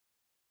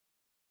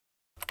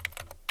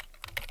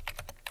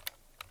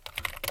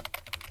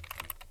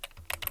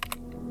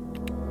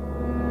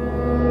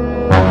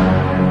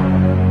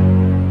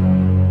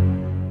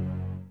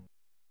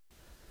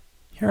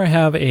Here I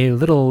have a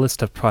little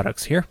list of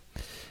products here,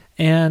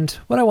 and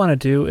what I want to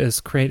do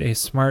is create a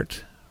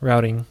smart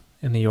routing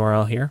in the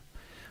URL here,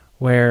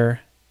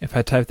 where if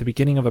I type the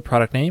beginning of a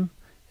product name,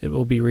 it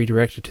will be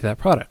redirected to that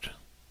product.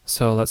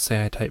 So let's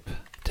say I type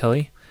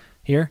telly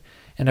here,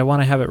 and I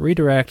want to have it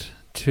redirect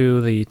to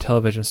the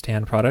television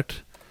stand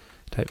product,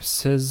 type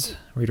scissors,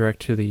 redirect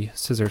to the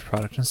scissors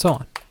product, and so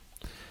on.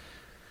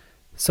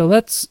 So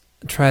let's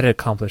try to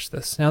accomplish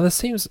this. Now this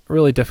seems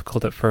really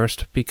difficult at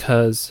first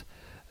because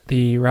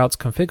the routes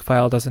config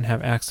file doesn't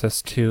have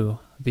access to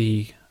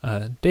the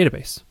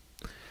database.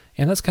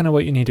 And that's kind of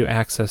what you need to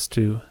access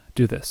to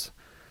do this.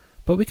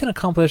 But we can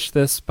accomplish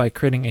this by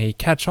creating a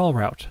catch-all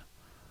route.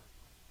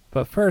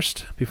 But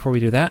first, before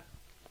we do that,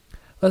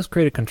 let's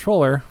create a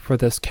controller for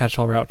this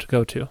catch-all route to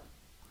go to.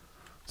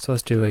 So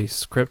let's do a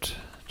script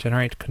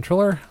generate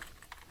controller.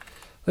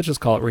 Let's just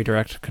call it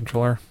redirect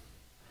controller.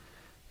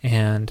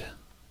 And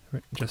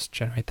just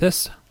generate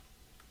this.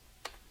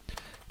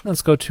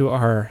 Let's go to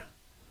our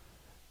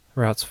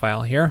routes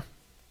file here.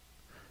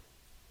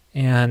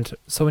 And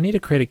so we need to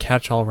create a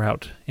catch-all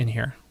route in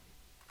here.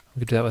 We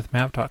can do that with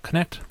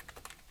map.connect.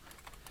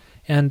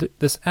 And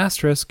this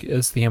asterisk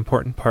is the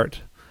important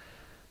part.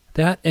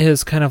 That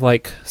is kind of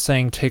like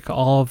saying take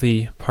all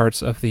the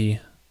parts of the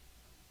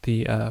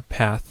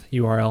path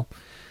URL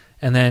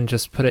and then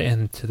just put it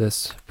into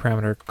this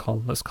parameter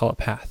called, let's call it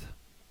path.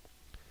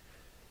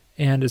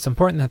 And it's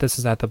important that this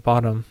is at the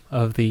bottom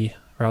of the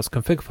routes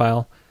config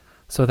file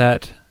so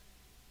that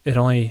it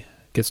only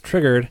gets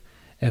triggered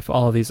if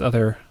all of these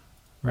other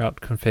route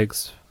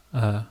configs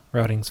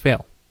routings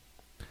fail.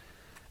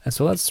 And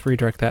so let's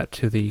redirect that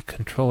to the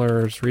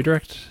controller's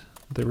redirect,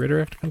 the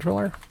redirect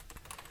controller,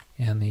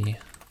 and the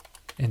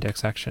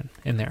index action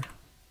in there.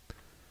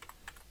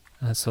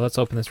 So let's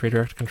open this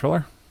redirect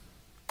controller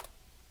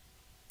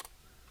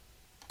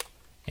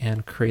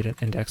and create an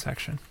index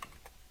action.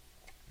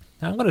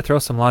 Now I'm going to throw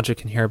some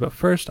logic in here, but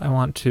first I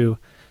want to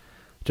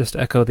just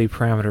echo the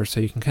parameters so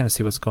you can kind of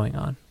see what's going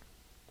on.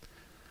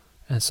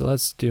 And so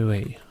let's do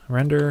a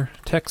render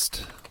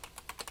text.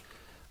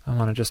 I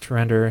want to just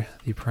render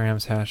the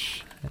params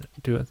hash and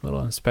do a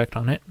little inspect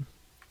on it.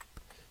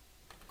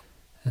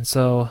 And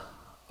so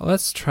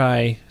let's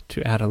try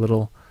to add a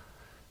little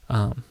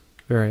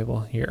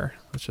variable here.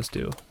 Let's just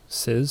do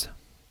sys.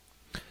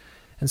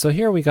 And so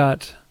here we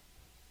got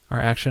our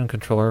action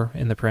controller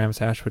in the params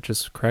hash, which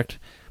is correct.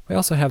 We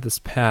also have this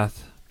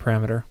path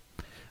parameter,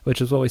 which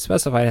is what we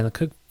specified in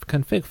the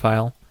config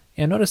file.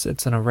 And notice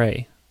it's an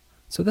array.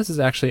 So this is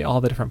actually all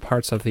the different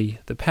parts of the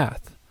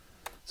path.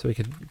 So we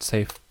could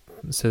say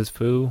sys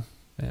foo,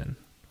 and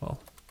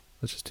well,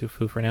 let's just do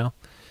foo for now,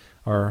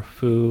 or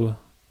foo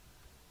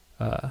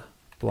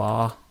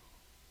blah.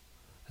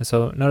 And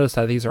so notice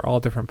that these are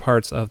all different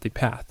parts of the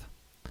path.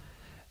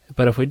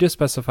 But if we do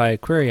specify a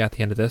query at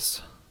the end of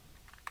this,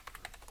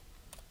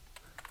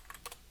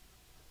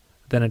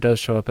 then it does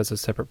show up as a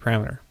separate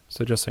parameter.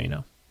 So just so you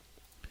know.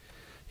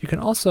 You can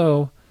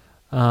also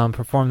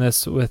perform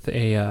this with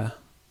a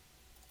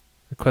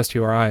request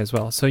URI as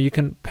well. So you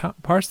can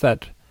parse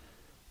that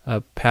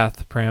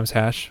path params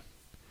hash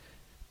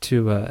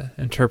to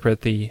interpret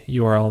the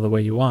URL the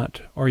way you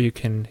want, or you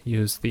can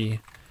use the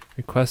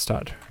request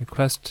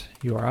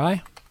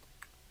URI.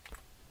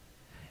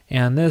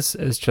 And this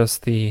is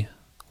just the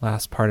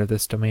last part of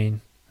this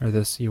domain, or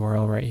this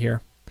URL right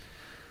here.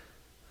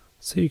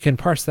 So you can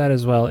parse that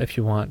as well if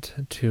you want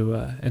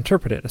to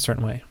interpret it a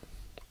certain way.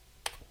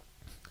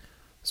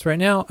 So right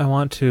now I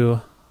want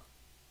to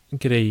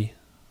get a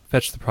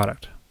fetch the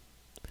product.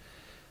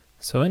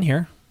 So in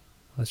here,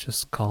 let's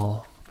just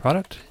call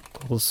product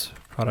equals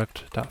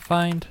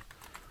product.find.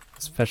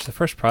 Let's fetch the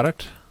first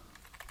product.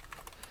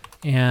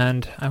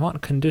 And I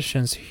want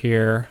conditions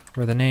here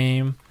where the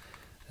name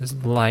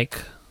is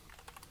like.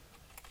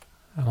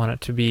 I want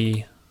it to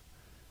be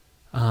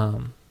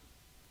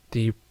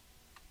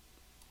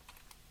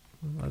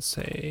let's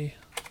say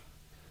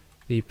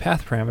the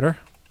path parameter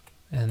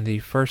and the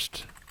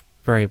first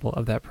variable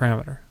of that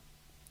parameter.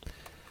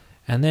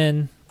 And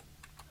then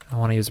I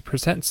want to use a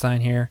percent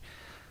sign here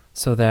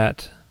so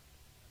that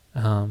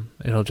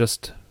it'll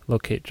just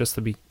locate just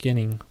the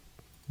beginning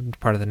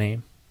part of the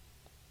name.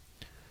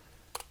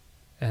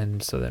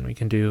 And so then we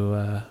can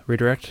do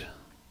redirect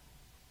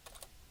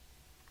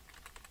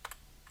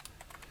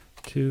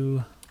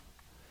to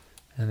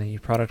and the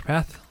product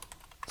path.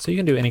 So you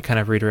can do any kind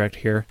of redirect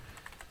here.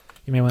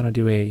 You may want to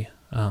do a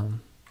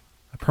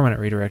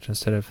permanent redirect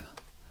instead of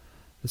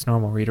this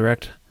normal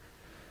redirect.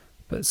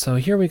 But so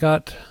here we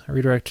got a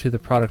redirect to the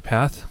product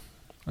path.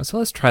 So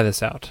let's try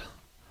this out.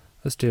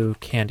 Let's do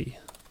candy.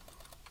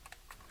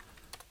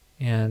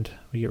 And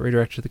we get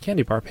redirected to the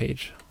candy bar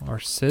page, or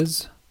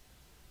Sizz.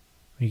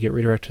 We get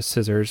redirected to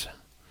scissors,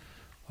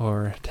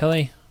 or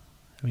telly,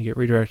 and we get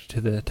redirected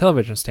to the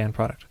television stand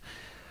product.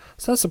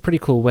 So that's a pretty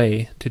cool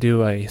way to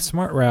do a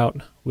smart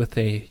route with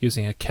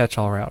using a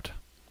catch-all route.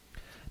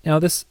 Now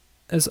this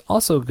is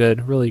also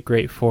good, really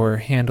great for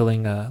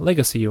handling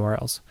legacy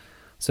URLs.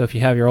 So if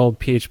you have your old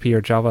PHP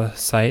or Java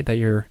site that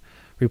you're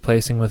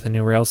replacing with a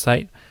new Rails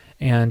site,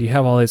 and you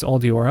have all these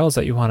old URLs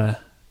that you want to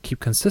keep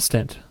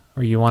consistent,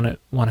 or you want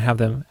to have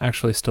them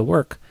actually still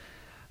work,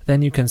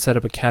 then you can set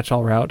up a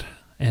catch-all route.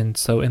 And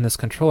so in this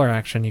controller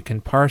action, you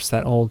can parse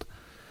that old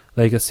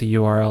legacy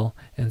URL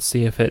and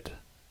see if it,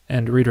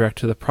 and redirect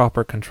to the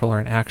proper controller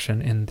in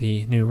action in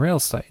the new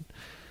Rails site.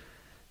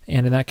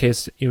 And in that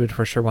case, you would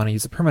for sure want to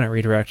use a permanent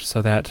redirect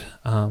so that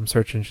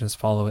search engines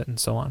follow it and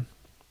so on.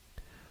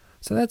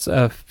 So that's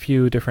a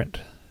few different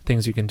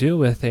things you can do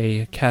with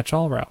a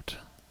catch-all route.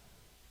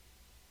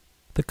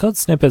 The code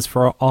snippets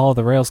for all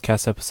the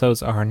Railscast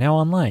episodes are now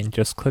online.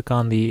 Just click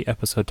on the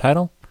episode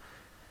title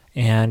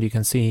and you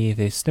can see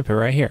the snippet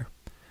right here.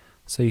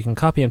 So you can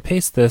copy and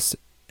paste this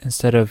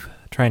instead of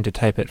trying to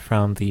type it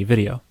from the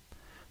video.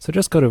 So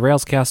just go to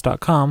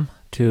railscast.com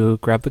to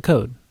grab the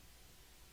code.